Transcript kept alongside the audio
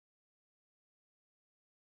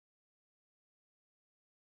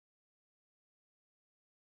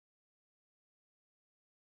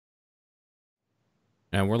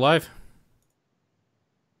And we're live.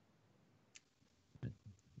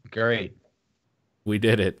 Great. We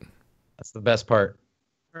did it. That's the best part.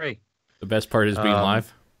 Great. The best part is being Um,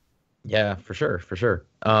 live. yeah, for sure, for sure.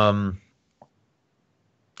 I'm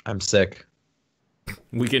sick.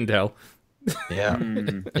 We can tell. Yeah,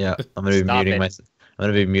 Hmm. yeah. Stop it. I'm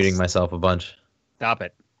gonna be muting myself a bunch. Stop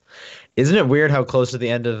it. Isn't it weird how close to the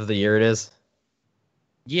end of the year it is?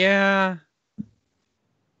 Yeah.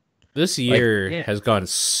 This Like, year Yeah. has gone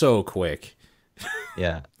so quick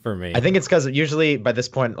yeah. for me. I think it's because usually by this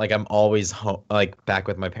point, like I'm always home, like back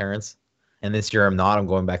with my parents, and this year I'm not. I'm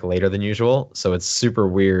going back later than usual, so it's super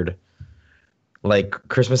weird. Like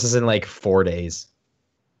Christmas is in like 4 days.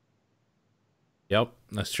 Yep,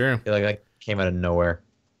 that's true. I feel like that came out of nowhere.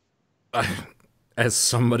 As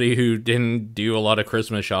somebody who didn't do a lot of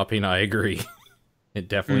Christmas shopping, I agree. It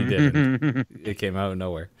definitely didn't. It came out of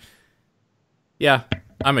nowhere. Yeah,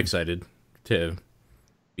 I'm excited to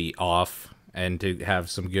be off and to have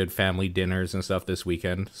some good family dinners and stuff this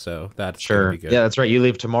weekend. So that's gonna Sure. be good. Yeah, that's right. You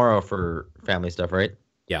leave tomorrow for family stuff, right?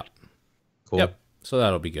 Yeah. Cool. Yep. So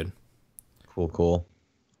that'll be good. Cool, cool.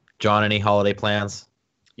 John, any holiday plans?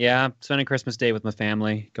 Yeah. Spending Christmas Day with my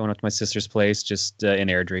family, going up to my sister's place, just in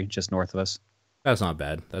Airdrie, just north of us. That's not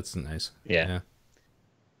bad. That's nice. Yeah.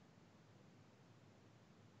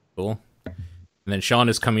 Cool. And then Sean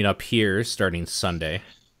is coming up here starting Sunday.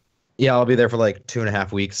 Yeah, I'll be there for like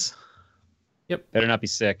 2.5 weeks. Better not be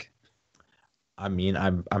sick. I mean,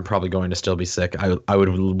 I'm probably going to still be sick. I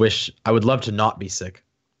would love to not be sick.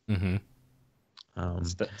 Mm-hmm.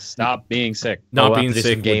 Stop being sick. Not we'll have being to do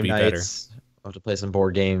sick some game would be nights. I'll have to play some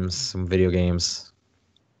board games, some video games.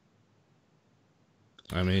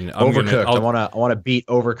 better. I mean, Overcooked. I wanna beat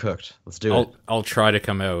Overcooked. Let's do it. I'll try to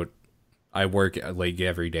come out. I work like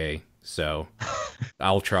every day, so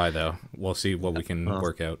I'll try though. We'll see what we can Well,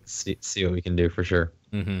 work out. See what we can do for sure.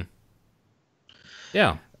 Mm-hmm.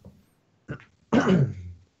 Yeah. I'm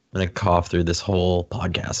gonna cough through this whole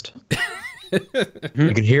podcast.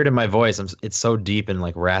 You can hear it in my voice. It's so deep and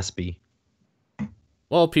like raspy.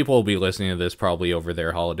 Well, people will be listening to this probably over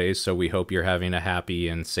their holidays, so we hope you're having a happy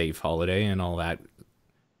and safe holiday and all that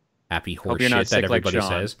happy horse Hope you're shit not that sick like everybody Sean.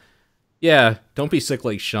 says. Yeah, don't be sick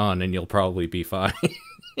like Sean, and you'll probably be fine.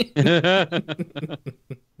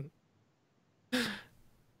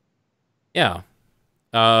 Yeah.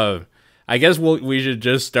 I guess we should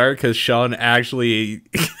just start because Sean actually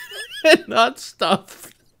not stop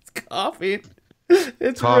coughing.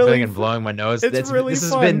 It's Coughing really and blowing my nose. it's really this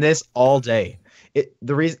has fun. been this all day.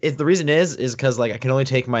 The reason is because like I can only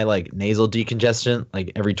take my like nasal decongestant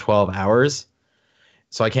like every 12 hours.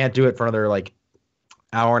 So I can't do it for another like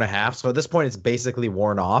hour and a half. So at this point it's basically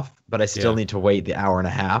worn off, but I still Yeah. need to wait the hour and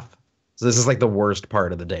a half. So this is like the worst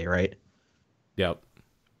part of the day, right? Yep.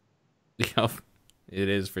 Yep. It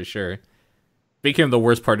is for sure. Speaking of the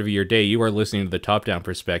worst part of your day, you are listening to the top-down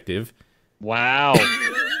perspective. Wow.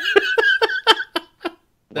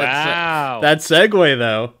 Wow. That segue,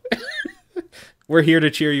 though. We're here to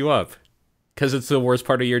cheer you up. Because it's the worst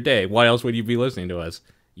part of your day. Why else would you be listening to us?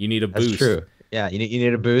 You need a That's boost. true. Yeah, you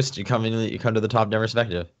need a boost. You come to the top down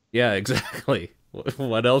perspective. Yeah, exactly.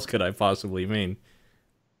 What else could I possibly mean?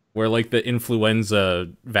 We're like the influenza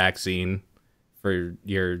vaccine for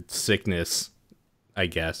your sickness, I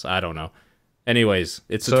guess. I don't know. Anyways,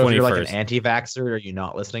 it's the So if 21st. you're like an anti-vaxxer, are you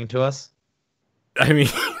not listening to us? I mean,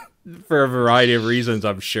 for a variety of reasons,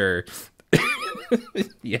 I'm sure.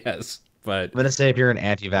 Yes, but I'm gonna say if you're an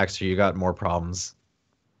anti-vaxxer, you got more problems.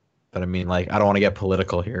 But I mean, like, I don't want to get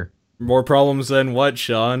political here. more problems than what,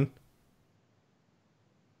 Sean?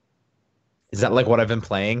 Is that like what I've been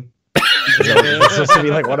playing? Is that supposed to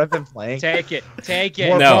be like what I've been playing? Take it. Take it.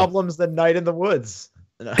 More No. problems than Night in the Woods.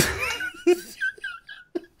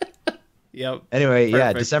 Yep. Anyway, yeah,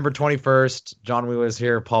 Perfect. December 21st, John Wheeler's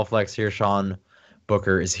here, Paul Fleck's here, Sean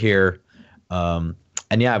Booker is here. And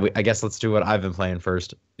yeah, I guess let's do what I've been playing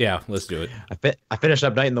first. Yeah, let's do it. I finished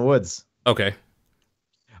up Night in the Woods. Okay.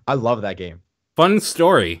 I love that game. Fun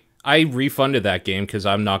story. I refunded that game because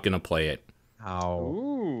I'm not going to play it. How?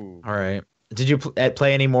 Ooh. All right. Did you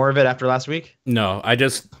play any more of it after last week? No,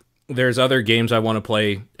 there's other games I want to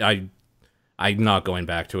play. I'm not going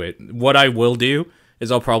back to it. What I will do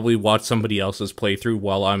is I'll probably watch somebody else's playthrough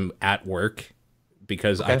while I'm at work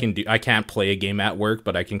because Okay. I can't play a game at work,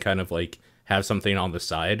 but I can kind of like have something on the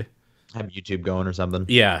side. Have YouTube going or something?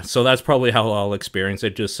 Yeah, so that's probably how I'll experience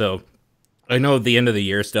it, just so I know the end of the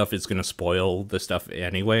year stuff is going to spoil the stuff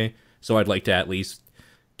anyway, so I'd like to at least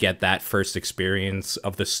get that first experience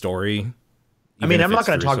of the story. I mean, even I'm if not it's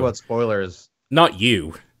going to through talk some- about spoilers. Not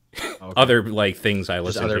you. Okay. Other like things I Just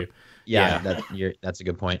listen other- to. Yeah, that's a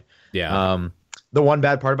good point. Yeah. The one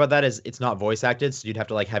bad part about that is it's not voice acted, so you'd have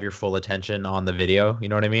to like have your full attention on the video. You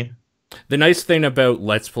know what I mean? The nice thing about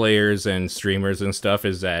Let's Players and streamers and stuff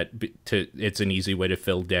is that it's an easy way to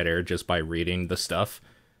fill dead air just by reading the stuff.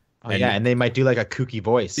 Oh, and yeah, and they might do like a kooky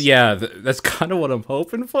voice. Yeah, that's kind of what I'm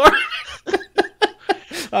hoping for.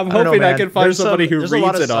 I'm hoping I can find somebody who reads it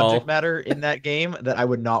all. There's a lot of subject matter in that game that I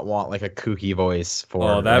would not want like a kooky voice for.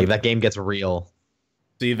 Oh, that game gets real.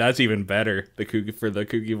 See, that's even better. The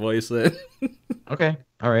kooky voice then. Okay,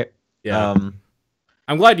 all right. Yeah.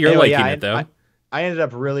 I'm glad you're liking it though. I ended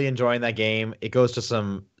up really enjoying that game. It goes to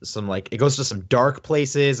some dark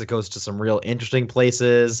places. It goes to some real interesting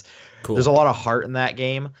places. Cool. There's a lot of heart in that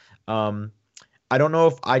game. I don't know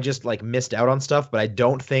if I just like missed out on stuff, but I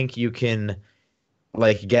don't think you can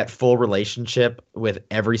like get full relationship with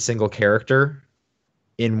every single character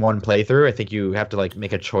in one playthrough. I think you have to like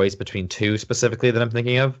make a choice between two specifically that I'm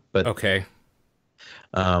thinking of. But okay.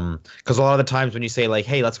 Because a lot of the times when you say like,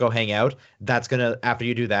 hey, let's go hang out, after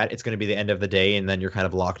you do that, it's gonna be the end of the day, and then you're kind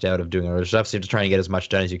of locked out of doing other stuff. So you're just trying to get as much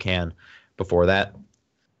done as you can before that.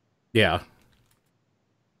 Yeah.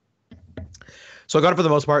 So I got it for the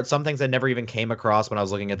most part. Some things I never even came across when I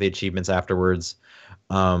was looking at the achievements afterwards.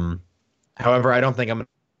 However, I don't think I'm going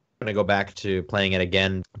to go back to playing it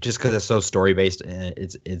again just because it's so story based.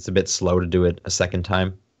 It's a bit slow to do it a second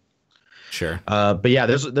time. Sure. But yeah,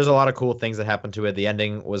 there's a lot of cool things that happened to it. The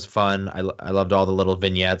ending was fun. I loved all the little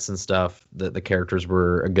vignettes and stuff. The characters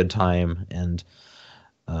were a good time, and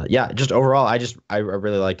yeah, just overall, I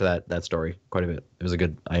really liked that story quite a bit. It was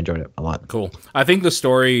I enjoyed it a lot. Cool. I think the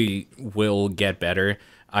story will get better.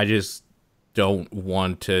 I just don't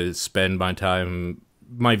want to spend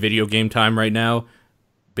my video game time right now,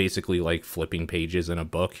 basically like flipping pages in a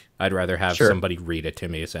book. I'd rather have somebody read it to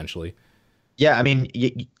me, essentially. Yeah, I mean,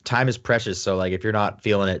 time is precious. So like, if you're not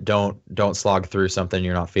feeling it, don't slog through something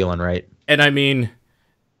you're not feeling, right? And I mean,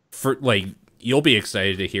 for like, you'll be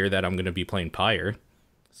excited to hear that I'm going to be playing Pyre.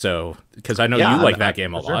 So, because I know you like that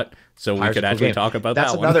game a lot, so we could actually talk about that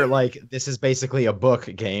one. That's another, like, this is basically a book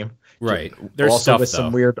game. Right. There's also stuff, with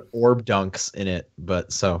some weird orb dunks in it,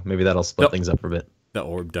 but so maybe that'll split things up a bit. The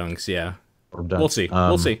orb dunks, yeah. Orb dunks. We'll see.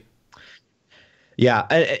 We'll see. Yeah,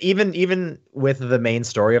 even with the main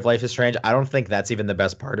story of Life is Strange, I don't think that's even the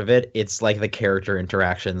best part of it. It's like the character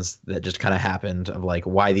interactions that just kind of happened of like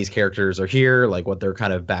why these characters are here, like what their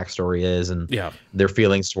kind of backstory is, and their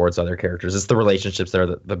feelings towards other characters. It's the relationships that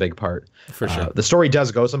are the big part. For sure. The story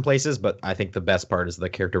does go some places, but I think the best part is the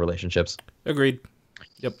character relationships. Agreed.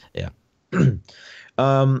 Yep. Yeah.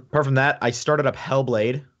 Apart from that, I started up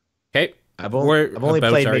Hellblade. Okay. I've only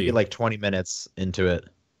played maybe like 20 minutes into it.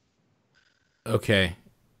 Okay.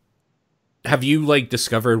 Have you like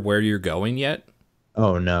discovered where you're going yet?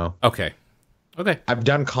 Oh no. Okay. I've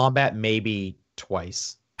done combat maybe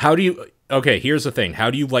twice. Okay, here's the thing.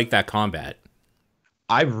 How do you like that combat?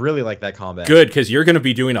 I really like that combat. Good, because you're going to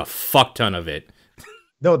be doing a fuck ton of it.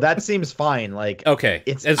 No, that seems fine. Like, okay.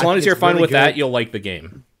 As long as you're fine with that, you'll like the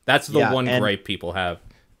game. That's the one gripe people have.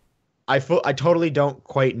 I totally don't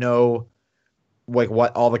quite know like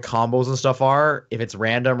what all the combos and stuff are, if it's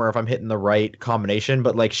random or if I'm hitting the right combination,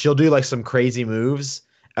 but like she'll do like some crazy moves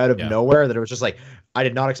out of nowhere that it was just like, I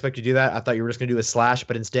did not expect you to do that. I thought you were just gonna do a slash,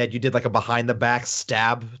 but instead you did like a behind the back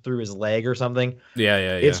stab through his leg or something. Yeah.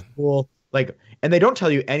 It's cool. Like, and they don't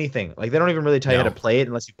tell you anything. Like, they don't even really tell you how to play it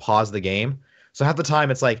unless you pause the game. So half the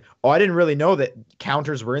time it's like, oh, I didn't really know that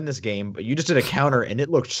counters were in this game, but you just did a counter and it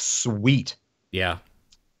looked sweet. Yeah.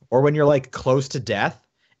 Or when you're like close to death,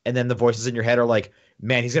 and then the voices in your head are like,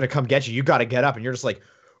 man, he's going to come get you. You got to get up. And you're just like,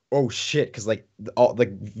 oh, shit. Because, like, all the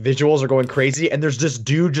visuals are going crazy. And there's this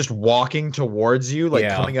dude just walking towards you, like,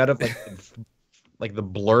 coming out of, like the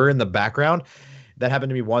blur in the background. That happened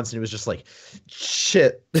to me once, and it was just like,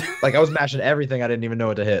 shit. Like, I was mashing everything. I didn't even know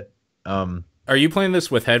what to hit. Are you playing this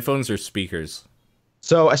with headphones or speakers?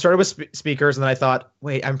 So I started with speakers, and then I thought,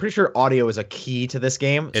 wait, I'm pretty sure audio is a key to this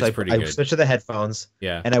game. So I switched to the headphones.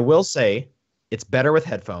 Yeah. And I will say, it's better with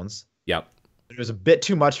headphones. Yep. But it was a bit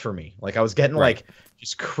too much for me. Like, I was getting like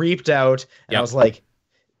just creeped out, and I was like,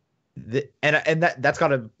 that's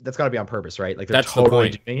gotta be on purpose, right? Like, that's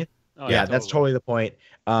totally doing it. Oh, yeah, that's totally the point.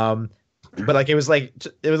 But like, it was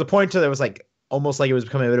a point to that was like almost like it was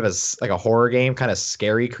becoming a bit of a horror game, kind of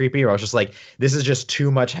scary, creepy. Where I was just like, this is just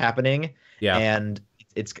too much happening. Yeah. And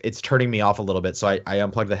it's turning me off a little bit. So I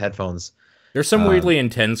unplugged the headphones. There's some weirdly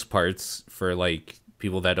intense parts for like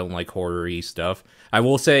people that don't like horror-y stuff. I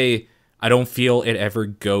will say I don't feel it ever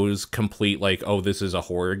goes complete like, oh, this is a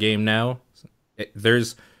horror game now.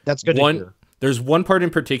 That's good to hear. There's one part in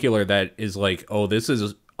particular that is like, oh, this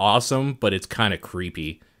is awesome, but it's kind of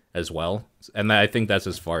creepy as well. And I think that's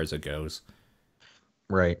as far as it goes.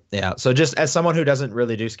 Right. Yeah. So just as someone who doesn't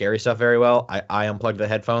really do scary stuff very well, I unplug the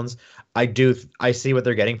headphones. I see what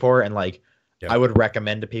they're getting for, and like Yep. I would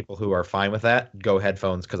recommend to people who are fine with that, go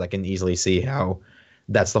headphones because I can easily see how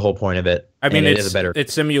that's the whole point of it. I mean, and it is a better.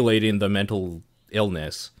 it's simulating the mental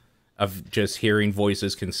illness of just hearing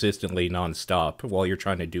voices consistently nonstop while you're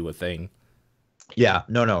trying to do a thing. Yeah.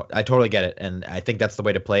 No. I totally get it, and I think that's the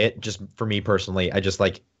way to play it. Just for me personally, I just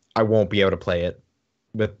like I won't be able to play it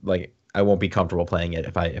with like I won't be comfortable playing it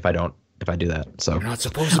if I do that. So You're not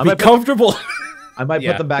supposed to I be might comfortable. I might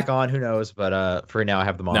Yeah. put them back on. Who knows? But for now, I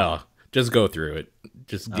have them on. No, just go through it.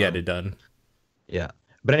 Just get it done. Yeah.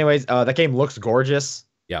 But anyways, that game looks gorgeous.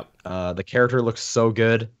 Yep. The character looks so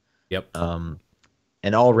good. Yep.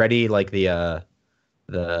 And already like the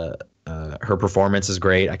her performance is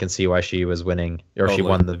great. I can see why she was winning or she Totally.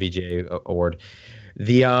 won the VGA award.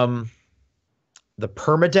 The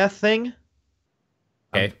permadeath thing.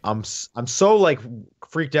 Okay. I'm so like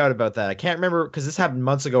freaked out about that. I can't remember because this happened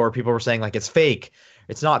months ago where people were saying like it's fake.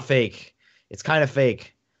 It's not fake. It's kind of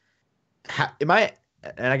fake. Am I?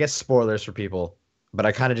 And I guess spoilers for people, but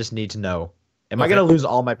I kind of just need to know. Am I Okay. gonna lose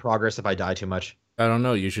all my progress if I die too much? I don't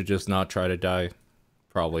know. You should just not try to die.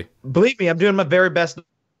 Probably. Believe me, I'm doing my very best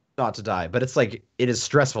not to die, but it's like it is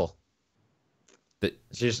stressful. The-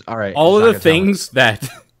 It's just all right. All you're of not the gonna tell me. things that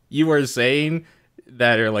you are saying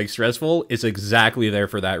that are like stressful is exactly there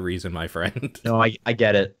for that reason, my friend. No, I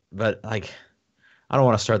get it, but like I don't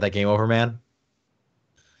want to start that game over, man.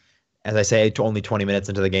 As I say, only 20 minutes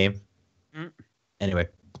into the game. Mm. Anyway,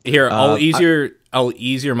 Here, I'll I-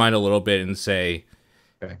 ease your mind a little bit and say,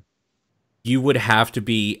 Okay. you would have to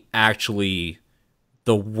be actually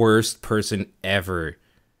the worst person ever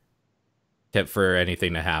for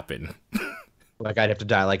anything to happen. like I'd have to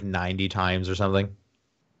die like 90 times or something.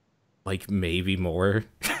 Like maybe more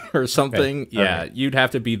or something. Yeah, Okay. you'd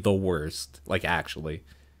have to be the worst. Like actually.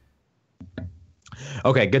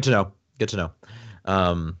 Okay, good to know. Good to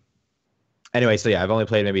know. Anyway, so yeah, I've only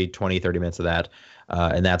played maybe 20, 30 minutes of that.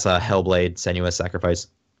 And that's Hellblade: Senua's Sacrifice.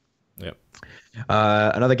 Yep.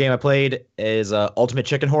 Another game I played is Ultimate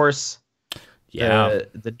Chicken Horse. Yeah.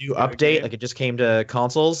 The new Good update, game. like it just came to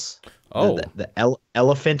consoles. Oh. The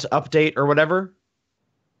elephant update or whatever.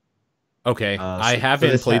 Okay. I so haven't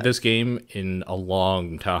this played this game in a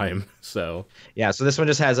long time, so Yeah, so this one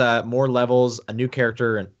just has more levels, a new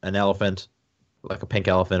character, an elephant, like a pink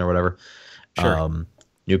elephant or whatever. Sure.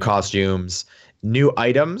 New costumes, new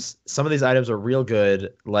items. Some of these items are real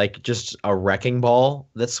good, like just a wrecking ball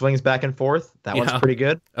that swings back and forth. That one's Yeah. pretty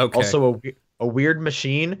good. Okay. Also, a weird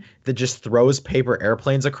machine that just throws paper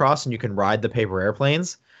airplanes across, and you can ride the paper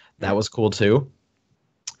airplanes. That was cool too.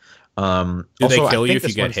 Do Also, they I kill you think if you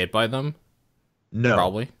this get one's- hit by them? No,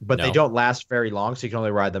 Probably. but they No. don't last very long, so you can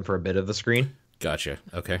only ride them for a bit of the screen. Gotcha.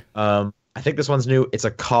 Okay. I think this one's new. It's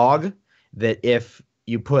a cog that if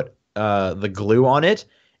you put the glue on it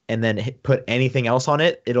and then put anything else on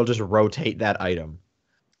it, it'll just rotate that item,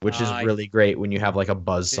 which is I really great when you have like a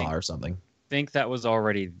buzzsaw think- or something. think that was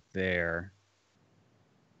already there.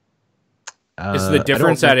 Is I the don't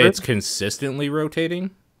difference that remember. it's consistently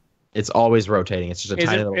rotating? It's always rotating. It's just a Is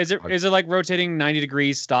tiny it little. is it cog. is it like rotating 90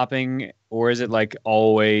 degrees, stopping, or is it like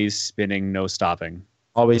always spinning, no stopping?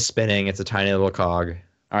 Always spinning. It's a tiny little cog.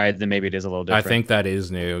 All right, then maybe it is a little different. I think that is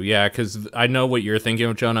new. Yeah, because I know what you're thinking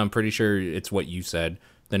of, John. I'm pretty sure it's what you said.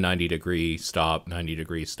 The 90-degree stop,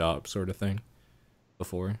 90-degree stop sort of thing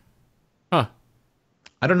before. Huh.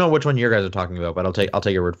 I don't know which one you guys are talking about, but I'll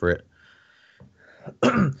take your word for it.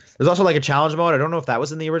 There's also like a challenge mode. I don't know if that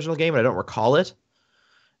was in the original game, but I don't recall it.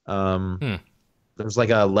 There's like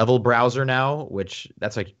a level browser now, which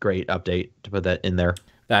that's a great update to put that in there.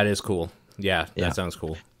 That is cool. Yeah, Yeah. that sounds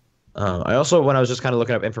cool. I also, when I was just kind of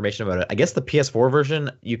looking up information about it, I guess the PS4 version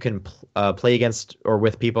you can play against or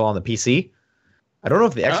with people on the PC. I don't know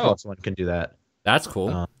if the Xbox one can do that, That's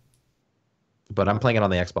cool. but I'm playing it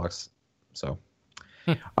on the Xbox. So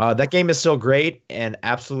that game is still great and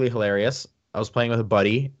absolutely hilarious. I was playing with a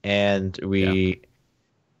buddy, and we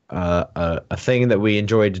a thing that we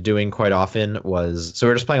enjoyed doing quite often was, so we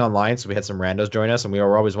were just playing online, so we had some randos join us, and we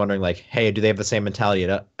were always wondering like, hey, do they have the same mentality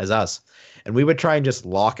as us? And we would try and just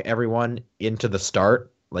lock everyone into the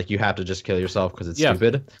start, like you have to just kill yourself because it's Yeah.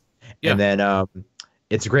 stupid. Yeah. And then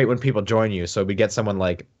it's great when people join you. So we get someone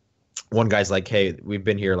like, one guy's like, hey, we've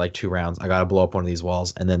been here like 2 rounds, I gotta blow up one of these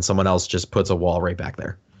walls, and then someone else just puts a wall right back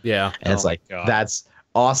there, Yeah. and it's Oh my like, God. that's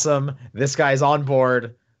awesome, this guy's on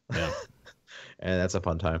board. Yeah. And that's a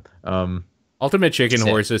fun time. Ultimate Chicken Sick.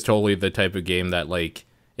 Horse is totally the type of game that, like,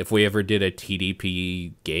 if we ever did a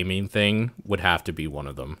TDP gaming thing, would have to be one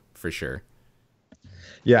of them for sure.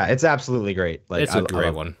 Yeah, it's absolutely great. Like It's a a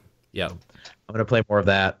great one. Yeah. I'm gonna play more of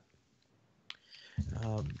that.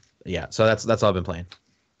 Um, yeah, so that's all I've been playing.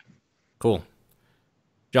 Cool.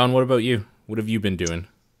 John, what about you? What have you been doing?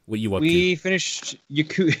 What you up to? We finished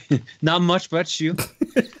Yakuza. Not much, but you.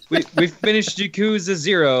 we finished Yakuza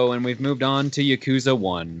 0 and we've moved on to Yakuza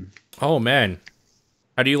 1. Oh man,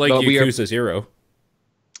 how do you like But Yakuza 0?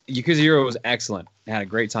 Yakuza 0 was excellent. I had a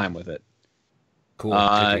great time with it. Cool.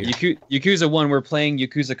 Yakuza 1, we're playing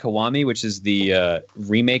Yakuza Kiwami, which is the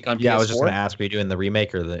remake on PS4. Yeah, I was just gonna ask, are you doing the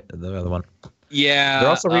remake or the other one? Yeah. They're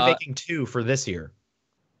also remaking 2 for this year.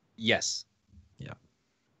 Yes. Yeah.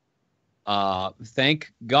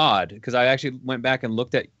 Thank God, because I actually went back and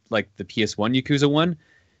looked at like the PS1 Yakuza 1.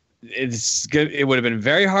 It's good. It would have been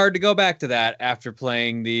very hard to go back to that after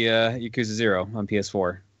playing the Yakuza 0 on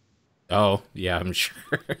PS4. Oh yeah, I'm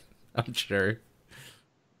sure. I'm sure.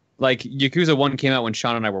 Like Yakuza 1 came out when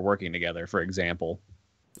Sean and I were working together, for example.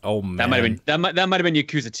 Oh man, That might have been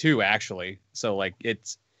Yakuza 2 actually. So like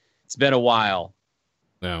it's been a while.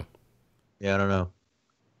 No. Yeah, I don't know.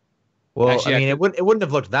 Well, Actually, I mean, it wouldn't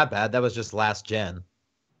have looked that bad. That was just last gen.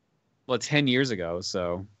 Well, 10 years ago,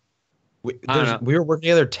 so We I don't know. were working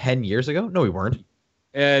together 10 years ago. No, we weren't.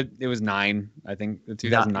 it was 9, I think. The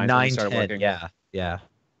 2009 when we started 10, working. Yeah.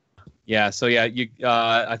 Yeah, so yeah,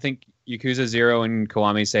 I think Yakuza 0 and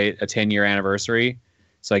Kiwami say a 10-year anniversary.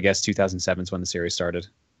 So I guess 2007 is when the series started.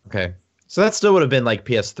 Okay. So that still would have been like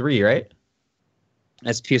PS3, right?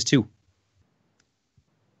 That's PS2.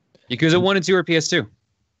 Yakuza 1 and 2 are PS2.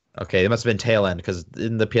 Okay, it must have been tail end because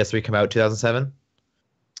didn't the PS3 come out 2007?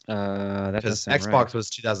 That does Because sound Xbox right. was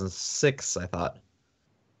 2006, I thought.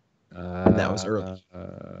 And that was early.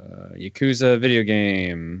 Yakuza video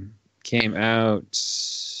game came out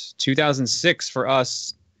 2006 for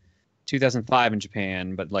us, 2005 in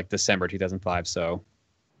Japan, but like December 2005. So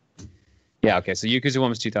yeah, okay. So Yakuza 1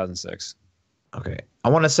 was 2006. Okay. I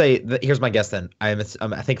want to say that here's my guess then. I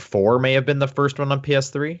think 4 may have been the first one on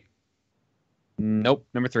PS3. Nope,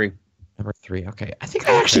 number 3. Number 3. Okay. I think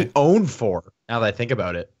I actually own 4 now that I think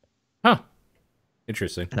about it. Huh.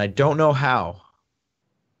 Interesting. And I don't know how.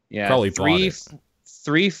 Yeah, Probably bought it.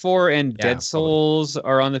 3, 4, and Yeah, Dead Souls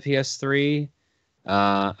are on the PS3.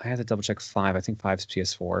 I have to double check 5. I think 5 is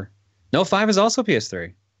PS4. No, 5 is also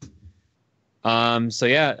PS3. So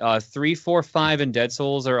yeah, 3, 4, 5, and Dead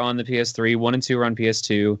Souls are on the PS3. 1 and 2 are on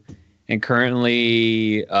PS2, and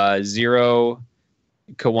currently 0,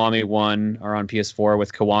 Kiwami 1 are on PS4,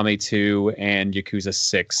 with Kiwami 2 and Yakuza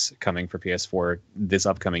 6 coming for PS4 this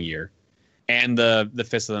upcoming year, and the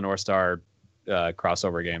Fist of the North Star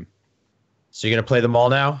crossover game. So you're going to play them all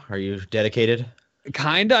now? Are you dedicated?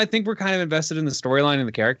 Kinda. I think we're kind of invested in the storyline and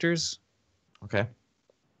the characters. Okay.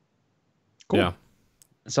 Cool. Yeah.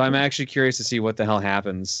 So I'm actually curious to see what the hell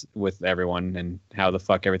happens with everyone and how the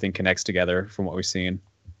fuck everything connects together from what we've seen.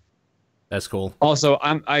 That's cool. Also,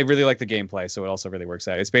 I really like the gameplay, so it also really works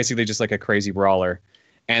out. It's basically just like a crazy brawler,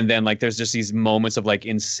 and then like there's just these moments of like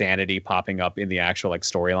insanity popping up in the actual like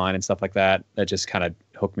storyline and stuff like that just kind of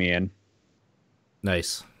hook me in.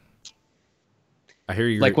 Nice. I hear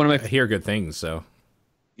you. Like I hear good things. So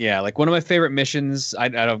yeah, like one of my favorite missions. I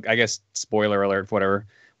guess spoiler alert for whatever.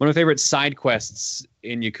 One of my favorite side quests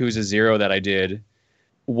in Yakuza 0 that I did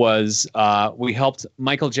was we helped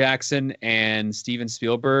Michael Jackson and Steven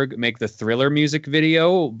Spielberg make the Thriller music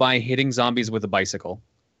video by hitting zombies with a bicycle.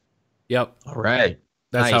 yep, All right.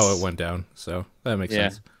 that's Nice. how it went down. So that makes Yeah.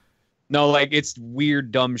 sense. No, like it's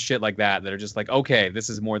weird, dumb shit like that are just like, okay, this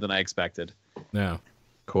is more than I expected. Yeah.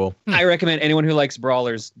 Cool. I recommend anyone who likes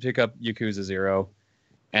brawlers pick up Yakuza 0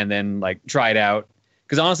 and then like try it out.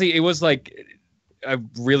 Because honestly, it was like a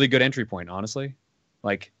really good entry point, honestly.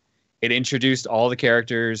 Like it introduced all the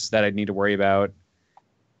characters that I'd need to worry about.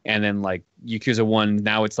 And then like Yakuza 1,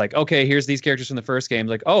 now it's like, okay, here's these characters from the first game.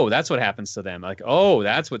 Like, oh, that's what happens to them. Like, oh,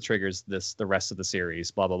 that's what triggers the rest of the series,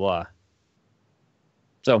 blah, blah, blah.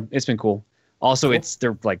 So it's been cool. Also, Cool.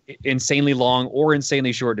 they're like insanely long or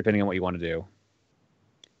insanely short, depending on what you want to do.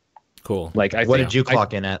 Cool. Like, What did you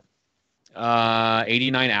clock in at?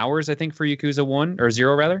 89 hours, I think, for Yakuza 1 or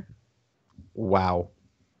 0 rather. Wow.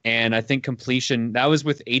 And I think completion, that was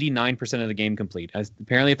with 89% of the game complete.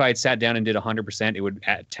 Apparently, if I had sat down and did 100%, it would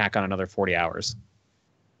tack on another 40 hours.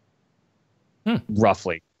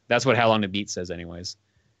 Roughly. That's what How Long to Beat says anyways.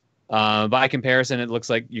 By comparison, it looks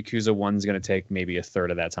like Yakuza 1 is going to take maybe a third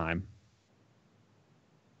of that time.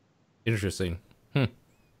 Interesting.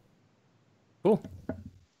 Cool.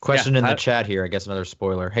 Question Yeah, in the chat here. I guess another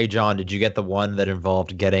spoiler. Hey, John, did you get the one that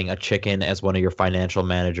involved getting a chicken as one of your financial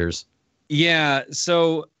managers? Yeah,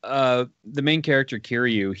 so the main character,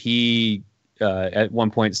 Kiryu, he at one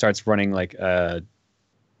point starts running like what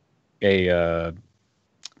the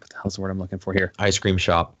hell's the word I'm looking for here? Ice cream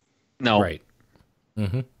shop. No. Right.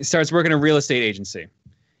 Mm-hmm. He starts working in a real estate agency.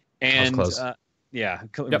 And Close.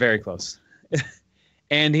 Very close.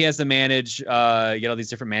 And he has to manage, these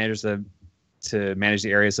different managers to manage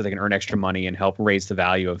the areas so they can earn extra money and help raise the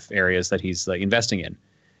value of areas that he's investing in.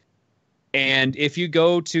 And if you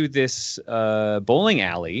go to this bowling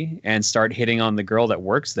alley and start hitting on the girl that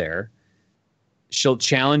works there, she'll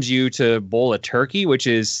challenge you to bowl a turkey, which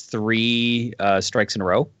is 3 strikes in a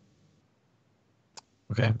row.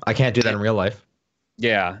 Okay. I can't do that in real life.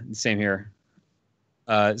 Yeah, same here.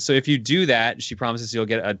 So if you do that, she promises you'll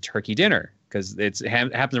get a turkey dinner because it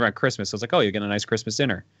happens around Christmas. So it's like, oh, you'll get a nice Christmas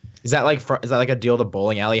dinner. Is that like a deal the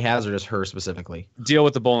bowling alley has, or just her specifically? Deal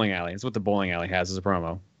with the bowling alley. It's what the bowling alley has as a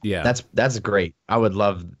promo. Yeah. That's great. I would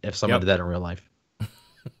love if someone did that in real life.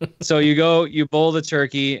 So you bowl the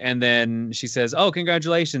turkey, and then she says, oh,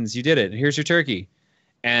 congratulations, you did it. Here's your turkey.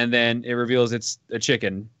 And then it reveals it's a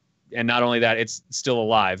chicken. And not only that, it's still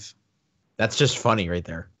alive. That's just funny right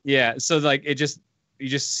there. Yeah. So like you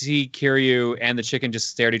just see Kiryu and the chicken just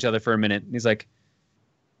stare at each other for a minute. And he's like,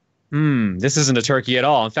 this isn't a turkey at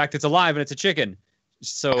all. In fact, it's alive and it's a chicken.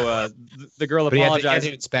 So the girl apologized. He had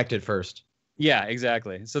to inspect it first. Yeah,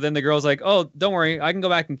 exactly. So then the girl's like, oh, don't worry. I can go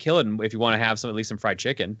back and kill it if you want to have at least some fried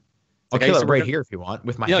chicken. I'll kill it right here if you want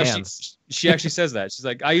with my hands. She actually says that. She's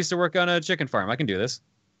like, I used to work on a chicken farm. I can do this.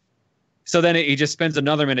 So then he just spends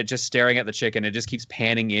another minute just staring at the chicken. It just keeps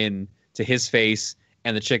panning in to his face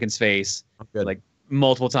and the chicken's face like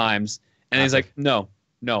multiple times. And he's like, no,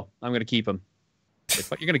 I'm going to keep him. Like,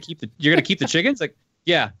 what, you're going to keep the chickens? Like,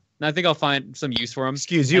 yeah. And I think I'll find some use for him.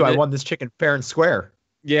 Excuse you. I won this chicken fair and square.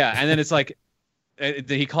 Yeah. And then it's like,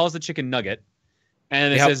 he calls the chicken Nugget.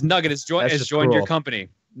 And it says Nugget has joined your company.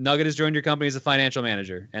 Nugget has joined your company as a financial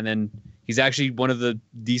manager. And then he's actually one of the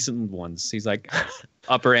decent ones. He's like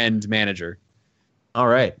upper end manager. All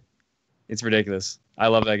right. It's ridiculous. I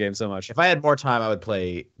love that game so much. If I had more time, I would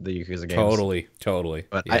play the Yakuza games. Totally.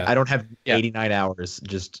 But yeah. I don't have 89 hours.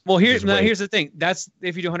 Here's the thing. That's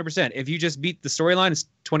if you do 100%. If you just beat the storyline, it's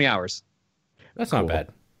 20 hours. That's not bad.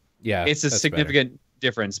 Yeah. It's a significant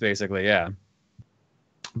difference, basically. Yeah.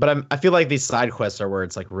 But I feel like these side quests are where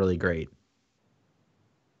it's like really great.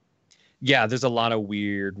 Yeah, there's a lot of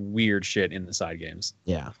weird shit in the side games.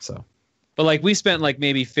 Yeah, so. But like we spent like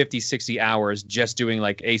maybe 50, 60 hours just doing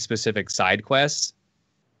like a specific side quest.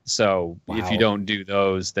 So if you don't do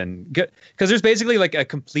those, then because there's basically like a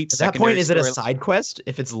complete. At that point, is it a side quest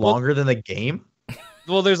if it's longer than the game?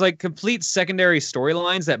 Well, there's like complete secondary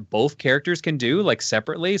storylines that both characters can do like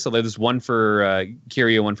separately. So there's one for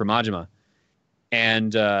Kiryu, one for Majima.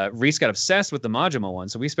 And Reese got obsessed with the Majima one.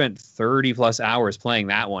 So we spent 30 plus hours playing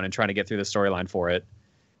that one and trying to get through the storyline for it.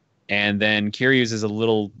 And then Kiryu's is a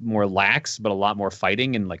little more lax, but a lot more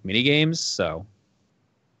fighting and like mini games. So,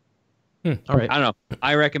 all right. I don't know.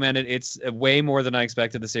 I recommend it. It's way more than I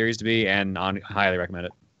expected the series to be, and I highly recommend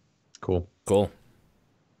it. Cool.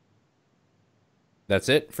 That's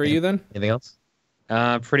it for you then? Anything else?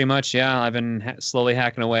 Pretty much, yeah. I've been slowly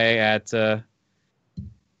hacking away at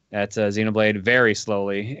Xenoblade very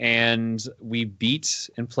slowly, and we beat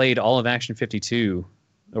and played all of Action 52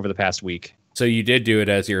 over the past week. So you did do it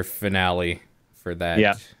as your finale for that.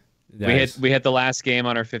 Yeah. Nice. We hit the last game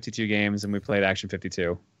on our 52 games, and we played Action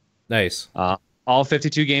 52. Nice. All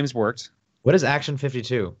 52 games worked. What is Action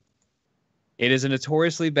 52? It is a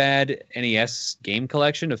notoriously bad NES game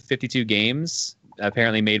collection of 52 games,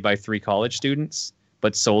 apparently made by 3 college students,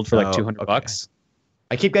 but sold for like $200.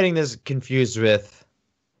 I keep getting this confused with,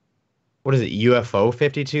 what is it, UFO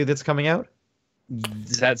 52 that's coming out?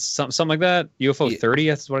 Is that something like that? UFO 30,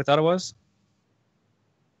 that's what I thought it was.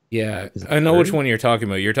 Yeah, I know which one you're talking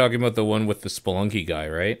about. You're talking about the one with the Spelunky guy,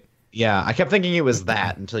 right? Yeah, I kept thinking it was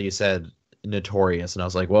that until you said Notorious, and I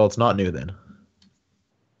was like, well, it's not new then.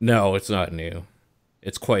 No, it's not new.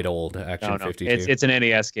 It's quite old, Action 52. It's an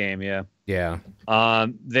NES game, yeah. Yeah.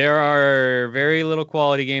 There are very little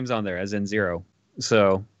quality games on there, as in 0.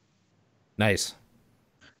 So nice.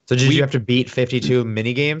 So did you have to beat 52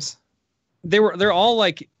 mini games? They're all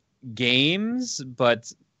like games,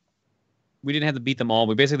 but we didn't have to beat them all.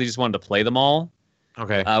 We basically just wanted to play them all.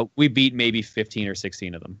 Okay. We beat maybe 15 or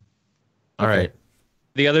 16 of them. All right.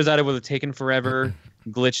 The others either would have taken forever,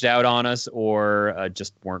 glitched out on us, or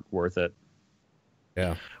just weren't worth it.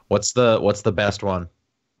 Yeah. What's the best one?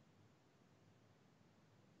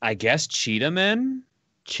 I guess Cheetah Men.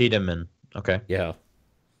 Cheetah Men. Okay. Yeah.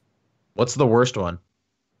 What's the worst one?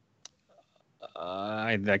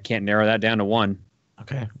 I can't narrow that down to one.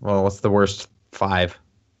 Okay. Well, what's the worst 5?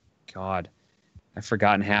 God, I've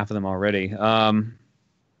forgotten half of them already.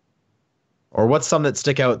 Or what's some that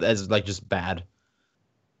stick out as like just bad?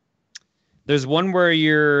 There's one where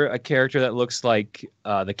you're a character that looks like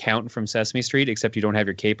the Count from Sesame Street, except you don't have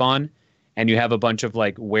your cape on, and you have a bunch of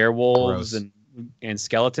like werewolves Gross. and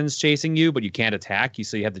skeletons chasing you, but you can't attack you,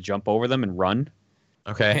 so you have to jump over them and run.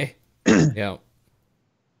 Okay. Yeah.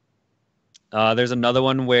 There's another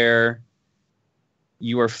one where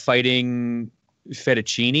you are fighting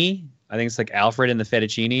Fettuccine. I think it's like Alfred and the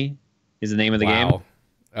Fettuccine is the name of the game. Wow.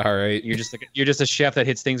 All right. You're just a chef that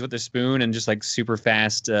hits things with a spoon, and just like super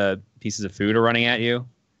fast pieces of food are running at you.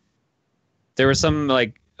 There was some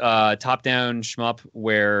like top-down shmup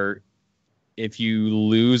where if you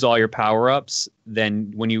lose all your power-ups,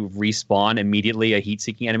 then when you respawn, immediately a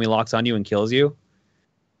heat-seeking enemy locks on you and kills you.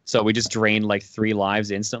 So we just drained like 3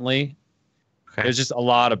 lives instantly. Okay. There's just a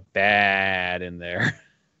lot of bad in there.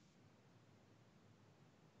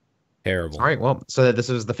 Terrible. All right. Well, so this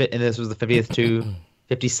was the 50th to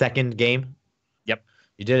 52nd game. Yep.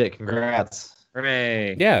 You did it. Congrats.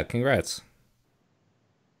 Hooray! Yeah, congrats.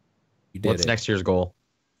 You did What's it. next year's goal?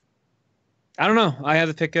 I don't know. I have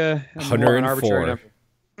to pick an 104. arbitrary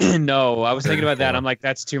number. No, I was thinking about that. I'm like,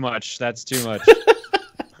 that's too much. That's too much.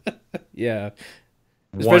 Yeah.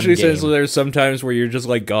 One Especially since game. there's sometimes where you're just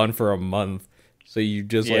like gone for a month. So you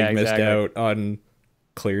just Yeah, like missed exactly. out on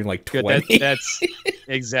clearing like Good. 20. That's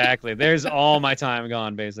exactly. There's all my time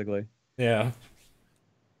gone, basically. Yeah.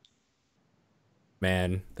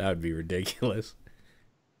 Man, that would be ridiculous.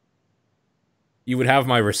 You would have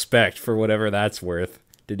my respect for whatever that's worth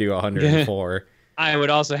to do 104. I would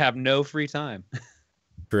also have no free time.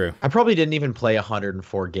 True. I probably didn't even play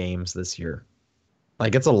 104 games this year.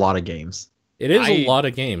 Like, it's a lot of games. It is a I- lot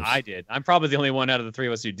of games. I did. I'm probably the only one out of the 3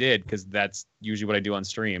 of us who did, because that's usually what I do on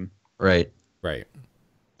stream. Right. Right.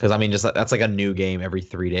 Because I mean, just that's like a new game every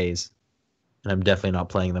 3 days, and I'm definitely not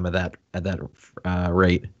playing them at that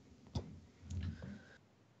rate.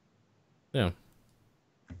 Yeah.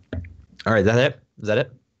 All right, is that it? Is that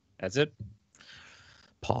it? That's it.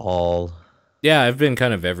 Paul. Yeah, I've been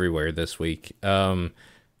kind of everywhere this week.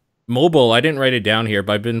 Mobile, I didn't write it down here,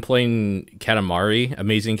 but I've been playing Katamari,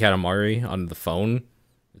 Amazing Katamari on the phone.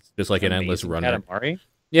 It's just like an endless Amazing runner. Katamari?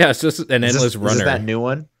 Yeah, it's just an Is endless this, runner. Is this that new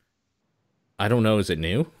one? I don't know. Is it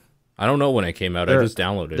new? I don't know when it came out. I There- just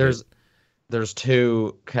downloaded There's it. there's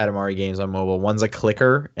 2 Katamari games on mobile. One's a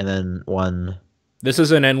clicker, and then one. This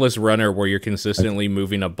is an endless runner where you're consistently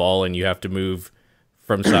moving a ball and you have to move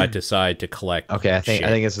from side to side to collect. Okay, I think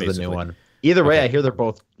shit, this is the basically. new one. Either way, Okay. I hear they're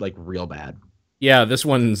both like real bad. Yeah, this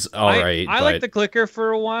one's all right. I but liked the clicker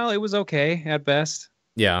for a while. It was okay at best.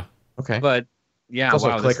 yeah, Okay, But yeah, it's also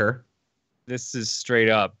wow, a clicker. This is straight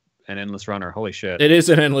up an endless runner. Holy shit. it is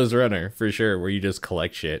an endless runner for sure, where you just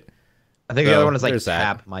collect shit. I think the So, other one is like there's that.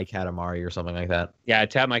 Tap My Katamari or something like that. Yeah,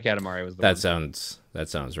 Tap My Katamari was the That one.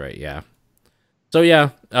 sounds right. Yeah. So yeah,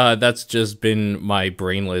 that's just been my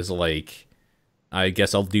brainless like. I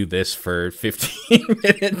guess I'll do this for 15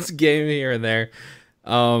 minutes game here and there.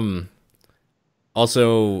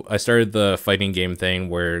 Also, I started the fighting game thing.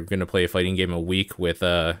 We're gonna play a fighting game a week with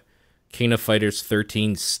King of Fighters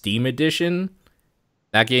 13 Steam Edition.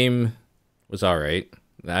 That game was all right.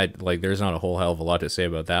 There's not a whole hell of a lot to say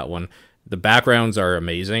about that one. The backgrounds are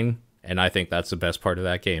amazing, and I think that's the best part of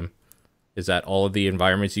that game. Is that all of the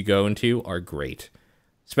environments you go into are great.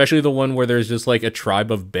 Especially the one where there's just like a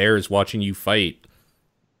tribe of bears watching you fight.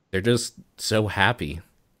 They're just so happy.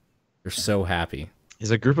 They're so happy.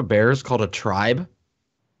 Is a group of bears called a tribe?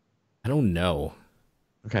 I don't know,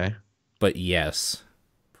 Okay. but yes,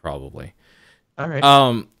 probably. All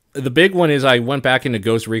right. The big one is I went back into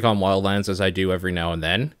Ghost Recon Wildlands as I do every now and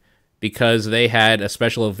then because they had a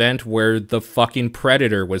special event where the fucking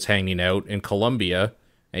Predator was hanging out in Colombia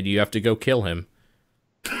and you have to go kill him.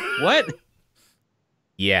 What?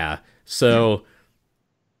 Yeah. So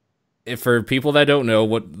for people that don't know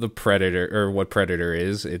what the Predator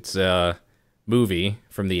is, it's a movie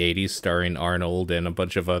from the 80s starring Arnold and a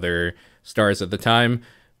bunch of other stars at the time.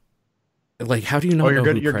 Like, how do you not know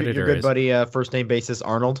who your Predator good is? buddy, first name basis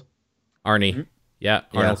Arnold. Arnie. Yeah,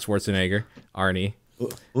 Yeah. Arnold Schwarzenegger. Arnie.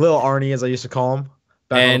 Little Arnie, as I used to call him,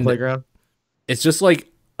 back on And- the playground. It's just like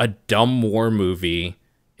a dumb war movie,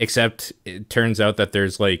 except it turns out that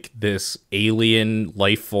there's like this alien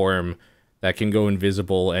life form that can go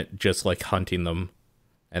invisible at just like hunting them.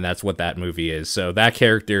 And that's what that movie is. So that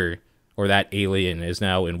character or that alien is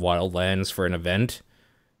now in Wildlands for an event.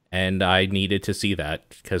 And I needed to see that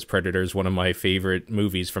because Predator is one of my favorite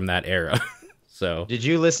movies from that era. So Did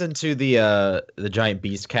you listen to the Giant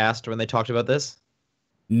Beast cast when they talked about this?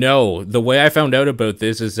 no, the way I found out about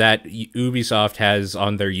this is that Ubisoft has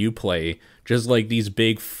on their Uplay just like these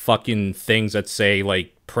big fucking things that say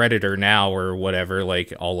like Predator now or whatever,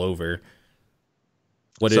 like all over.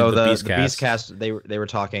 What did So the the Beastcast? Beastcast they were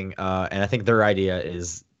talking, and I think their idea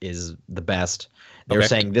is the best. They were Okay.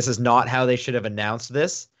 saying this is not how they should have announced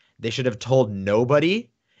this. They should have told nobody,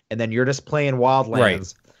 and then you're just playing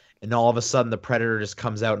Wildlands, and all of a sudden the Predator just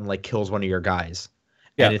comes out and like kills one of your guys,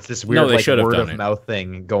 and Yeah. it's this No, weird they like should have word done of it. mouth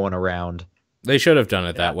thing going around. They should have done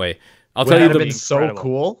it Yeah. that way. I'll Would tell that you have the been so incredible.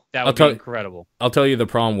 cool? That I'll would tell- be incredible. I'll tell you the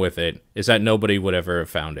problem with it is that nobody would ever have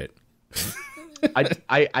found it.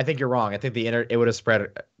 I think you're wrong. I think it would have spread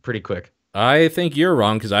pretty quick. I think you're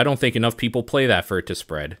wrong because I don't think enough people play that for it to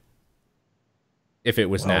spread. If it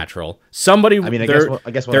was Well, natural, somebody. I mean, I there,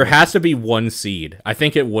 guess there has to be one seed. I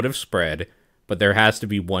think it would have spread, but there has to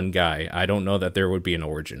be one guy. I don't know that there would be an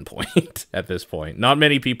origin point at this point. Not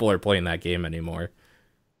many people are playing that game anymore.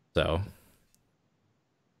 So,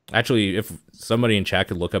 actually, if somebody in chat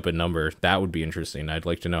could look up a number, that would be interesting. I'd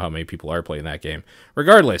like to know how many people are playing that game.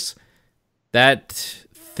 Regardless, that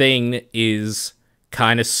thing is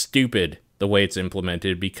kind of stupid the way it's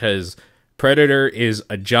implemented because Predator is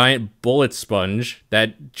a giant bullet sponge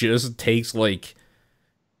that just takes like,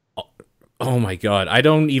 oh my god, I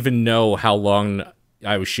don't even know how long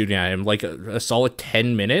I was shooting at him, like a solid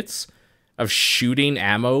 10 minutes of shooting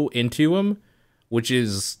ammo into him, which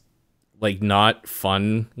is like not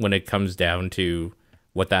fun when it comes down to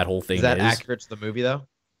what that whole thing is. Is that accurate to the movie though?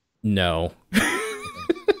 No.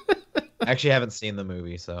 I actually haven't seen the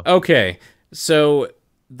movie, so Okay, so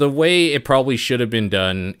the way it probably should have been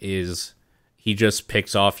done is he just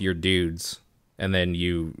picks off your dudes, and then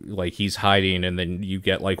you, like, he's hiding, and then you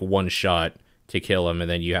get, like, one shot to kill him,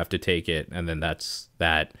 and then you have to take it, and then that's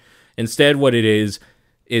that. Instead, what it is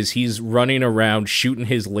he's running around, shooting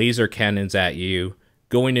his laser cannons at you,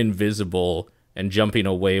 going invisible, and jumping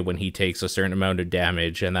away when he takes a certain amount of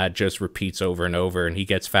damage, and that just repeats over and over, and he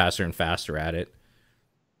gets faster and faster at it.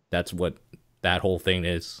 That's what that whole thing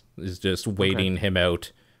is just waiting him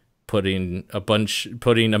out, putting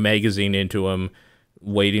a magazine into him,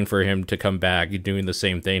 waiting for him to come back, doing the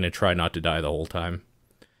same thing and try not to die the whole time.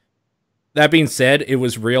 That being said, it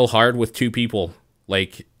was real hard with two people.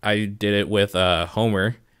 Like, I did it with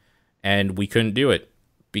Homer, and we couldn't do it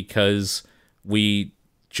because we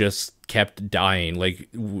just kept dying. Like,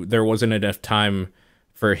 there wasn't enough time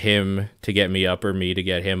for him to get me up or me to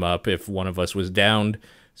get him up if one of us was downed.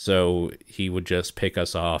 So he would just pick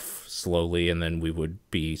us off slowly, and then we would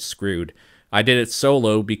be screwed. I did it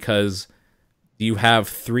solo because you have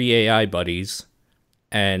 3 AI buddies,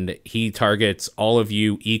 and he targets all of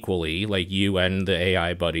you equally, like you and the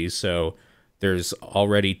AI buddies. So there's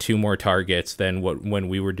already 2 more targets than when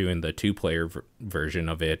we were doing the 2-player version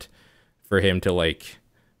of it, for him to like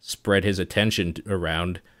spread his attention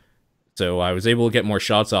around. So I was able to get more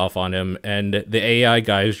shots off on him, and the AI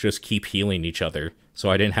guys just keep healing each other. So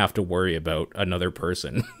I didn't have to worry about another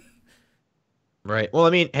person. right. Well, I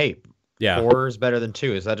mean, hey, Yeah. 4 is better than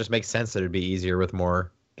 2, so that just makes sense that it'd be easier with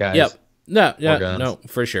more guys. Yep. No, yeah, guns. no,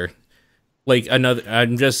 for sure. Like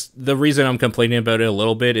the reason I'm complaining about it a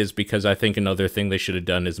little bit is because I think another thing they should have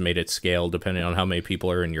done is made it scale depending on how many people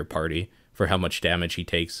are in your party for how much damage he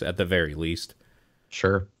takes at the very least.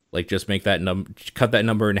 Sure. Like, just make that cut that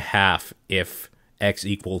number in half if X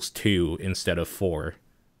equals 2 instead of 4,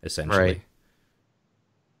 essentially. Right.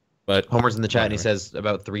 But Homer's in the chat and he whatever. says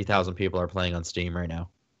about 3,000 people are playing on Steam right now.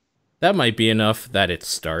 That might be enough that it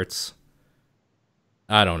starts.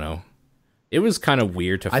 I don't know. It was kind of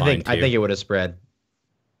weird to find. I think it would have spread.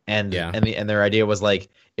 And Yeah. and their idea was like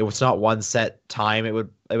it was not one set time it would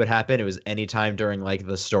happen. It was any time during like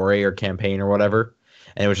the story or campaign or whatever.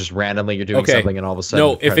 And it was just randomly you're doing something and all of a sudden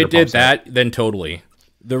No, if Predator it did pops up. that, then totally.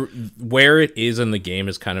 Where it is in the game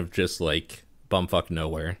is kind of just like bumfuck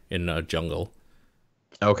nowhere in a jungle.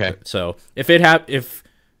 Okay. So if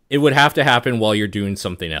it would have to happen while you're doing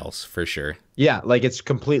something else for sure. Yeah, like it's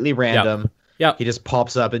completely random. Yeah, He just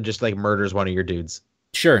pops up and just like murders one of your dudes.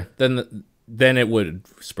 sure. Then it would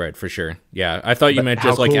spread for sure. Yeah, I thought you But meant how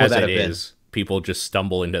just like cool would as that it have been? is, people just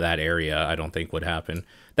stumble into that area. I don't think would happen.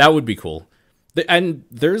 That would be cool. And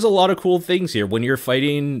there's a lot of cool things here. When you're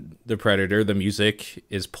fighting the Predator, the music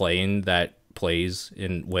is playing that plays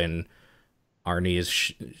when Arnie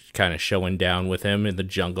is kind of showing down with him in the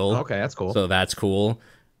jungle. Okay, that's cool. So that's cool.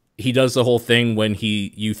 He does the whole thing when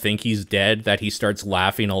you think he's dead, that he starts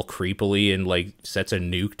laughing all creepily and like sets a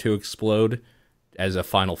nuke to explode as a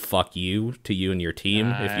final fuck you to you and your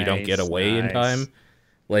team if you don't get away in time.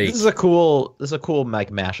 Like, this is a cool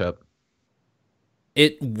like mashup.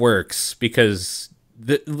 it works because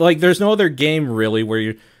there's no other game really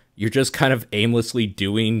where you're just kind of aimlessly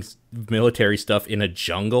doing military stuff in a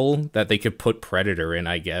jungle that they could put Predator in,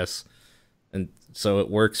 I guess. And so it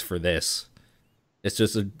works for this. It's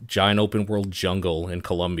just a giant open world jungle in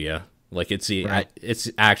Colombia. Like it's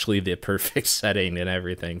actually the perfect setting and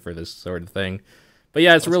everything for this sort of thing. But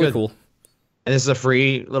yeah, it's really good. cool. And this is a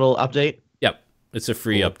free little update? Yep. It's a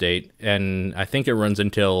free update. And I think it runs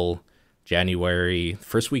until January,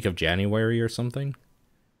 first week of January or something.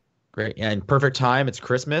 Great. Yeah, and perfect time. It's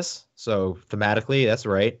Christmas. So thematically, that's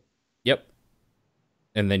right. Yep.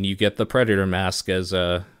 And then you get the Predator mask as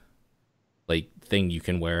a thing you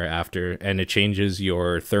can wear after, and it changes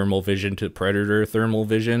your thermal vision to Predator thermal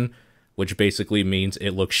vision, which basically means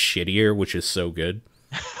it looks shittier, which is so good.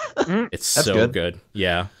 It's so good.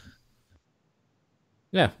 Yeah.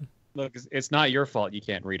 Yeah. Look, it's not your fault you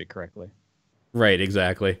can't read it correctly. Right,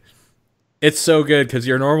 exactly. It's so good because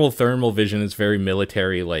your normal thermal vision is very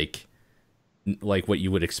military, like what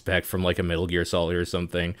you would expect from like a Metal Gear Solid or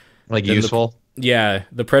something. Like useful.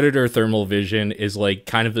 The Predator thermal vision is like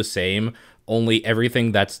kind of the same, only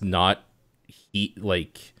everything that's not heat,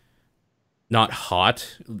 like not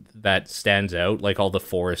hot, that stands out, like all the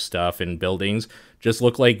forest stuff and buildings, just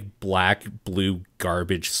look like black, blue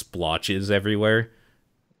garbage splotches everywhere.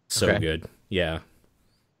 So good. Yeah.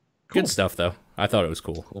 Cool. Good stuff, though. I thought it was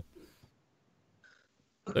cool.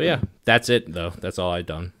 So yeah, that's it, though. That's all I've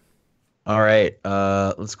done. All right.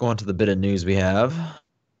 Let's go on to the bit of news we have.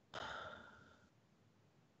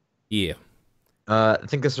 Yeah. I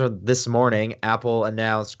think this morning, Apple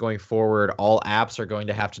announced going forward, all apps are going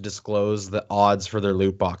to have to disclose the odds for their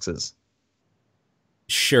loot boxes.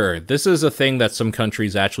 Sure. This is a thing that some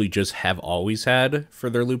countries actually just have always had for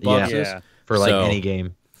their loot boxes. Yeah. For like any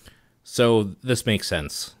game. So this makes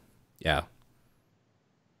sense. Yeah.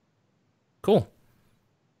 Cool.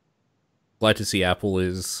 Glad to see Apple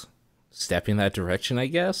is stepping that direction, I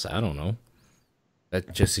guess. I don't know.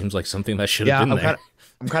 That just seems like something that should have been there.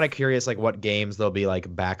 I'm kind of curious, like, what games there'll be,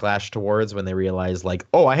 like, backlash towards when they realize, like,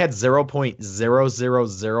 oh, I had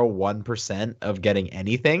 0.0001% of getting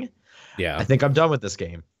anything. Yeah. I think I'm done with this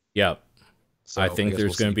game. Yep. So I think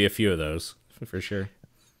there's going to be a few of those, for sure.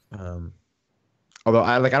 Although,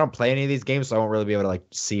 I don't play any of these games, so I won't really be able to, like,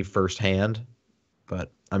 see firsthand.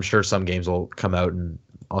 But I'm sure some games will come out and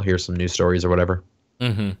I'll hear some news stories or whatever.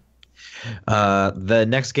 Mm-hmm. The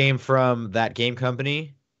next game from that game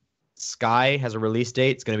company, Sky, has a release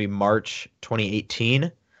date. It's going to be March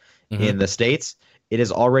 2018 in the States. It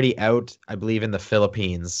is already out, I believe, in the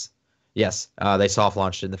Philippines. Yes, they soft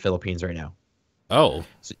launched it in the Philippines right now. Oh.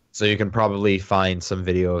 So you can probably find some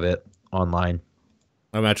video of it online.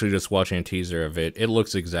 I'm actually just watching a teaser of it. It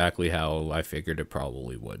looks exactly how I figured it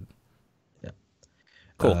probably would. Yeah.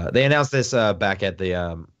 Cool. They announced this back at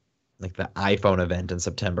the like the iPhone event in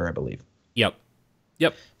September, I believe. Yep.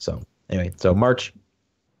 So anyway, so March.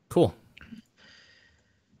 Cool.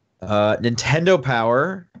 Nintendo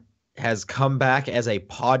Power has come back as a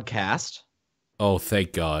podcast. Oh,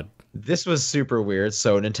 thank God. This was super weird.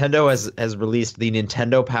 So Nintendo has released the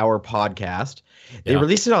Nintendo Power podcast. They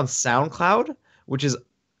released it on SoundCloud, which is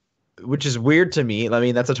weird to me. I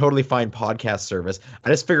mean, that's a totally fine podcast service. I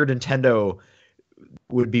just figured Nintendo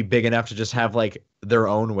would be big enough to just have like their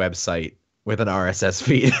own website with an RSS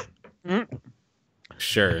feed.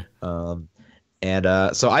 Sure.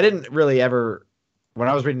 So I didn't really ever, when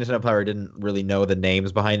I was reading Nintendo Power, I didn't really know the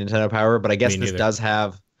names behind Nintendo Power, but I guess this does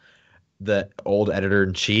have the old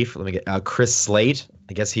editor-in-chief. Let me get Chris Slate.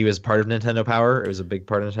 I guess he was part of Nintendo Power. It was a big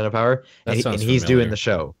part of Nintendo Power. And he's doing the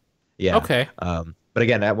show. Yeah. Okay. But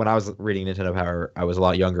again, when I was reading Nintendo Power, I was a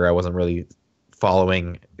lot younger. I wasn't really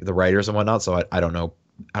following the writers and whatnot, so I don't know.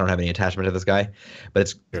 I don't have any attachment to this guy. But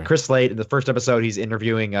it's Chris Slate. In the first episode, he's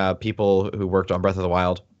interviewing people who worked on Breath of the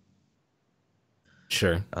Wild.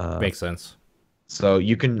 Sure. Makes sense. So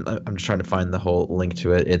you can, I'm just trying to find the whole link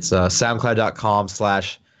to it. It's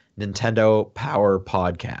soundcloud.com/Nintendo Power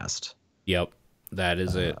Podcast. Yep. That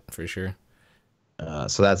is it for sure.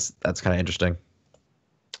 So that's kind of interesting.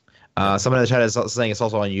 Someone in the chat is saying it's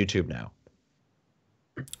also on YouTube now.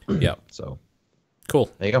 Yep. So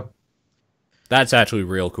cool. There you go. That's actually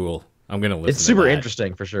real cool. I'm going to listen It's super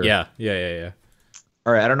interesting for sure. Yeah.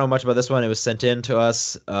 All right, I don't know much about this one. It was sent in to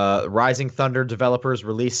us. Rising Thunder developers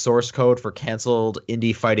release source code for canceled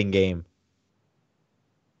indie fighting game.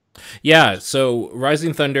 Yeah, so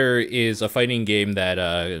Rising Thunder is a fighting game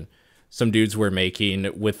that some dudes were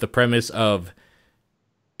making with the premise of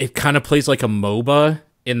it kind of plays like a MOBA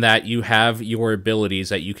in that you have your abilities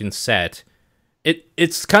that you can set.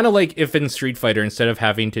 It's kind of like if in Street Fighter, instead of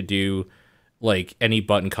having to do like any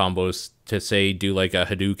button combos to say do like a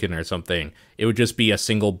Hadouken or something, it would just be a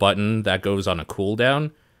single button that goes on a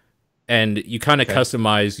cooldown, and you kind of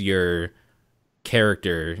customize your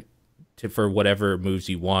character for whatever moves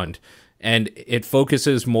you want. And it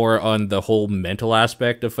focuses more on the whole mental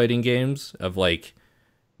aspect of fighting games, of like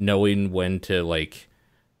knowing when to like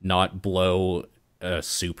not blow a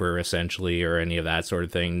super essentially or any of that sort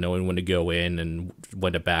of thing, knowing when to go in and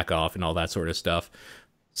when to back off and all that sort of stuff.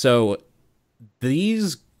 So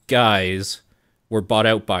these guys were bought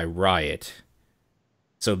out by Riot.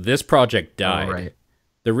 So this project died. Oh, right.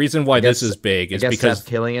 The reason why this is big is because Seth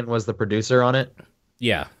Killian was the producer on it.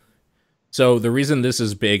 Yeah. So the reason this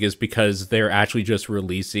is big is because they're actually just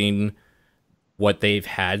releasing what they've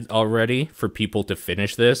had already for people to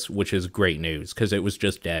finish this, which is great news because it was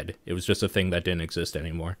just dead. It was just a thing that didn't exist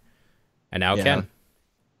anymore. And now it can.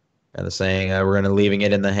 And they're saying we're going to leaving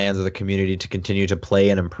it in the hands of the community to continue to play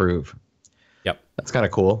and improve. Yep. That's kind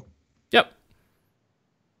of cool. Yep.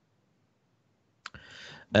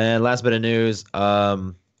 And last bit of news, they're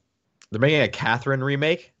making a Catherine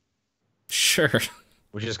remake. Sure.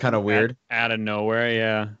 Which is kind of weird. Out of nowhere,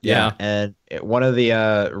 yeah. Yeah. And one of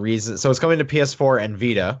the reasons... So it's coming to PS4 and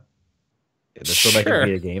Vita. They're still making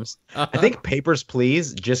Vita games. I think Papers,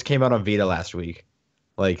 Please just came out on Vita last week.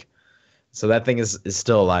 Like, so that thing is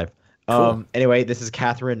still alive. Cool. Anyway, this is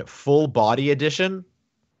Catherine Full Body Edition.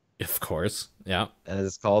 Of course. Yeah. As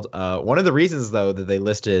it's called. One of the reasons, though, that they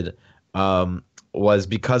listed was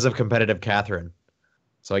because of competitive Catherine.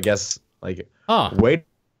 So I guess, like, way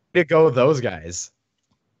to go, those guys.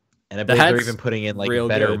 And I believe they're even putting in like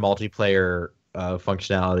better multiplayer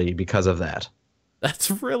functionality because of that. That's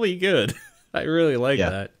really good. I really like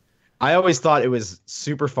that. I always thought it was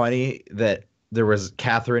super funny that there was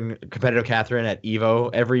competitive Catherine at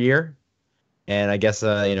EVO every year. And I guess,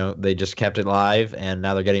 they just kept it live and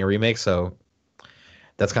now they're getting a remake. So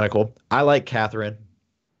that's kind of cool. I like Catherine.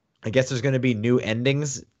 I guess there's going to be new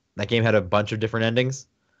endings. That game had a bunch of different endings.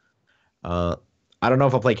 I don't know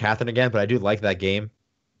if I'll play Catherine again, but I do like that game.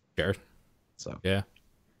 Sure. So yeah.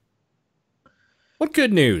 What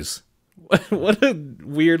good news? What a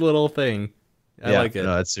weird little thing. I like it.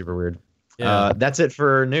 No, that's super weird. Yeah. That's it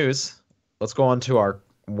for news. Let's go on to our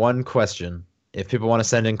one question. If people want to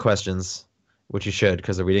send in questions, which you should,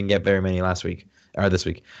 because we didn't get very many this week. It's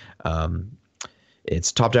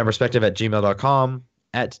topdownperspective@gmail.com,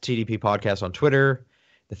 at TDP Podcast on Twitter,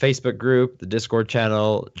 the Facebook group, the Discord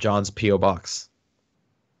channel, John's P.O. Box.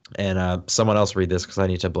 And someone else read this because I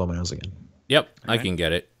need to blow my nose again. Yep, I can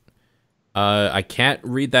get it. I can't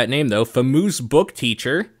read that name, though. Famoose Book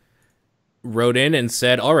Teacher wrote in and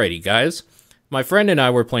said, "Alrighty, guys. My friend and I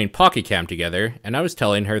were playing Pocket Camp together, and I was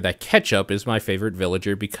telling her that Ketchup is my favorite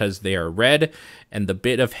villager because they are red, and the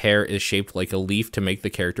bit of hair is shaped like a leaf to make the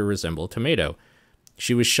character resemble a tomato.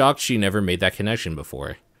 She was shocked she never made that connection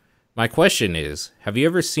before. My question is, have you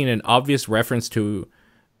ever seen an obvious reference to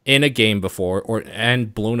in a game before,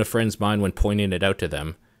 and blown a friend's mind when pointing it out to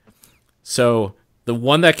them?" So the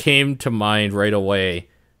one that came to mind right away,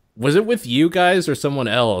 was it with you guys or someone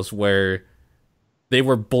else, where they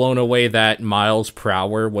were blown away that miles per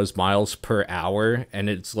hour was miles per hour, and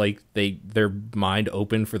it's like their mind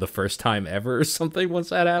opened for the first time ever or something once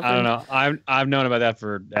that happened? I don't know. I've known about that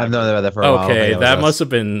for a while. Okay, that must have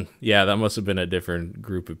been a different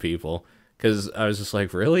group of people, because I was just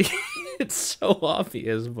like, really? It's so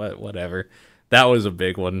obvious, but whatever. That was a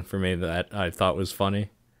big one for me that I thought was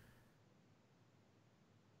funny.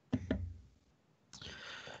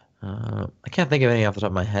 I can't think of any off the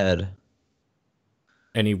top of my head.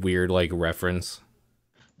 Any weird, like, reference?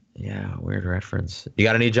 Yeah, weird reference. You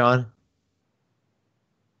got any, John?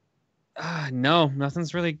 No,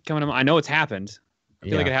 nothing's really coming to mind. I know it's happened. I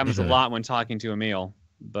feel like it happens a lot when talking to Emil,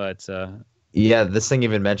 but... Yeah, this thing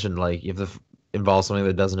even mentioned, like, you have to involve something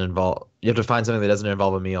that doesn't involve... You have to find something that doesn't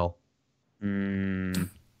involve Emil.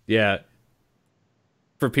 Yeah.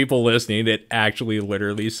 For people listening, it actually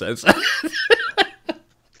literally says that.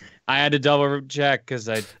 I had to double check because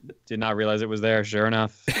I did not realize it was there. Sure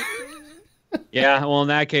enough. Yeah, well, in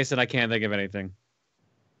that case, then I can't think of anything.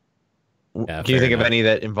 Yeah, can you think of any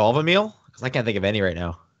that involve Emil? Because I can't think of any right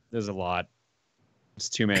now. There's a lot. It's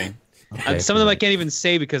too many. Okay, some of them I can't even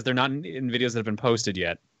say because they're not in videos that have been posted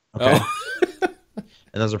yet. Okay.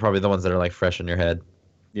 And those are probably the ones that are like fresh in your head.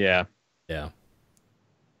 Yeah. Yeah.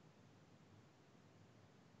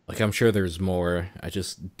 Like, I'm sure there's more. I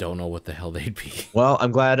just don't know what the hell they'd be. Well,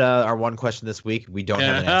 I'm glad our one question this week we don't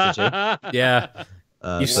have an answer to. Yeah.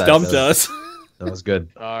 You stumped us. That was good.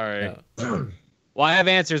 All right. Yeah. Well, I have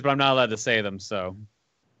answers, but I'm not allowed to say them, so.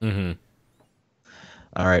 Mm-hmm.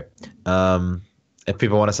 All right. If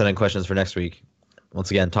people want to send in questions for next week,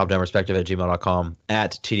 once again, topdownperspective@gmail.com,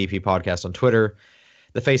 at TDP Podcast on Twitter,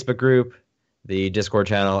 the Facebook group, the Discord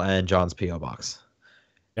channel, and John's P.O. Box.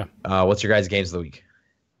 Yeah. What's your guys' games of the week?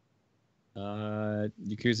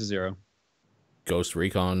 Yakuza 0. Ghost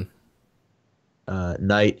Recon.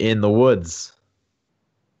 Night in the Woods.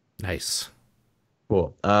 Nice.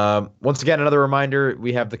 Cool. Once again, another reminder: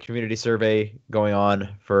 we have the community survey going on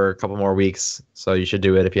for a couple more weeks, so you should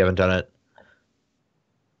do it if you haven't done it.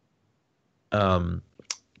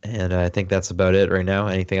 And I think that's about it right now.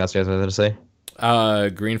 Anything else you guys want to say?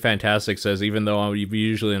 Green Fantastic says, even though I'm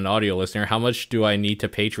usually an audio listener, how much do I need to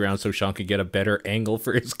Patreon so Sean can get a better angle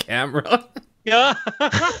for his camera? Yeah.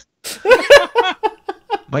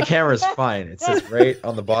 My camera's fine. It sits right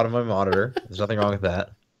on the bottom of my monitor. There's nothing wrong with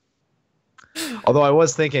that. Although I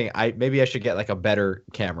was thinking, maybe I should get like a better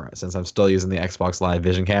camera since I'm still using the Xbox Live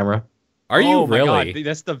Vision camera. Are you Oh my really? God,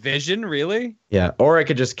 that's the Vision, really? Yeah, or I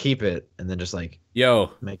could just keep it and then just like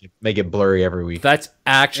Yo, make it blurry every week. that's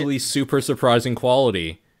actually super surprising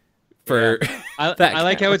quality for I that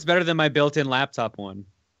like how camera. it's better than my built-in laptop one.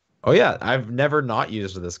 Oh yeah, I've never not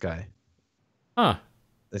used this guy. Huh.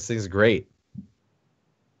 This thing's great.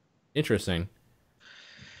 Interesting.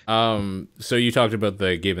 So you talked about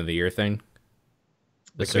the Game of the Year thing?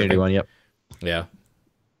 The community one, yep. Yeah.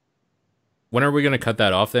 When are we going to cut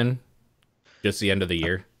that off then? Just the end of the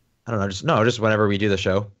year? I don't know, just whenever we do the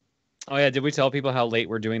show. Oh yeah, did we tell people how late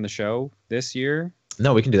we're doing the show this year?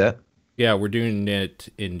 No, we can do that. Yeah, we're doing it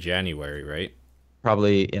in January, right?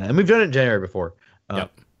 Probably, yeah. And we've done it in January before.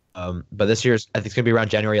 Yep. But this year's, I think it's going to be around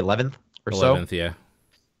January 11th or 11th, so. yeah.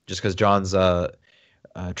 Just because John's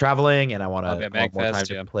traveling and I want more Magfest, time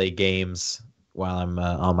yeah. to play games while I'm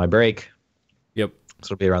on my break. Yep.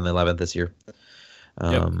 So it'll be around the 11th this year.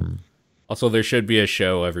 Also, there should be a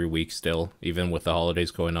show every week still. Even with the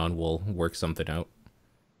holidays going on, we'll work something out.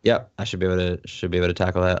 Yep, I should be able to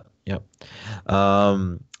tackle that. Yep.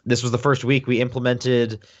 This was the first week we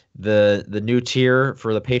implemented the new tier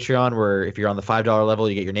for the Patreon, where if you're on the $5 level,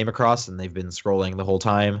 you get your name across, and they've been scrolling the whole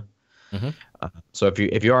time. Mhm. So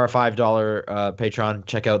if you are a $5 patron,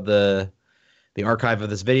 check out the archive of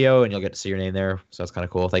this video, and you'll get to see your name there. So that's kind of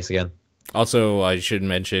cool. Thanks again. Also, I should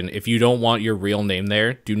mention, if you don't want your real name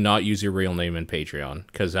there, do not use your real name in Patreon,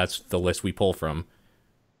 because that's the list we pull from.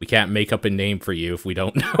 We can't make up a name for you if we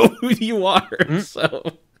don't know who you are.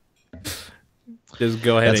 So just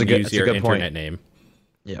go ahead and use your internet name.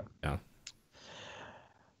 Yep. Yeah.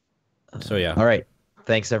 So yeah. All right.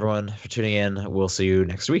 Thanks everyone for tuning in. We'll see you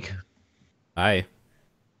next week. Bye.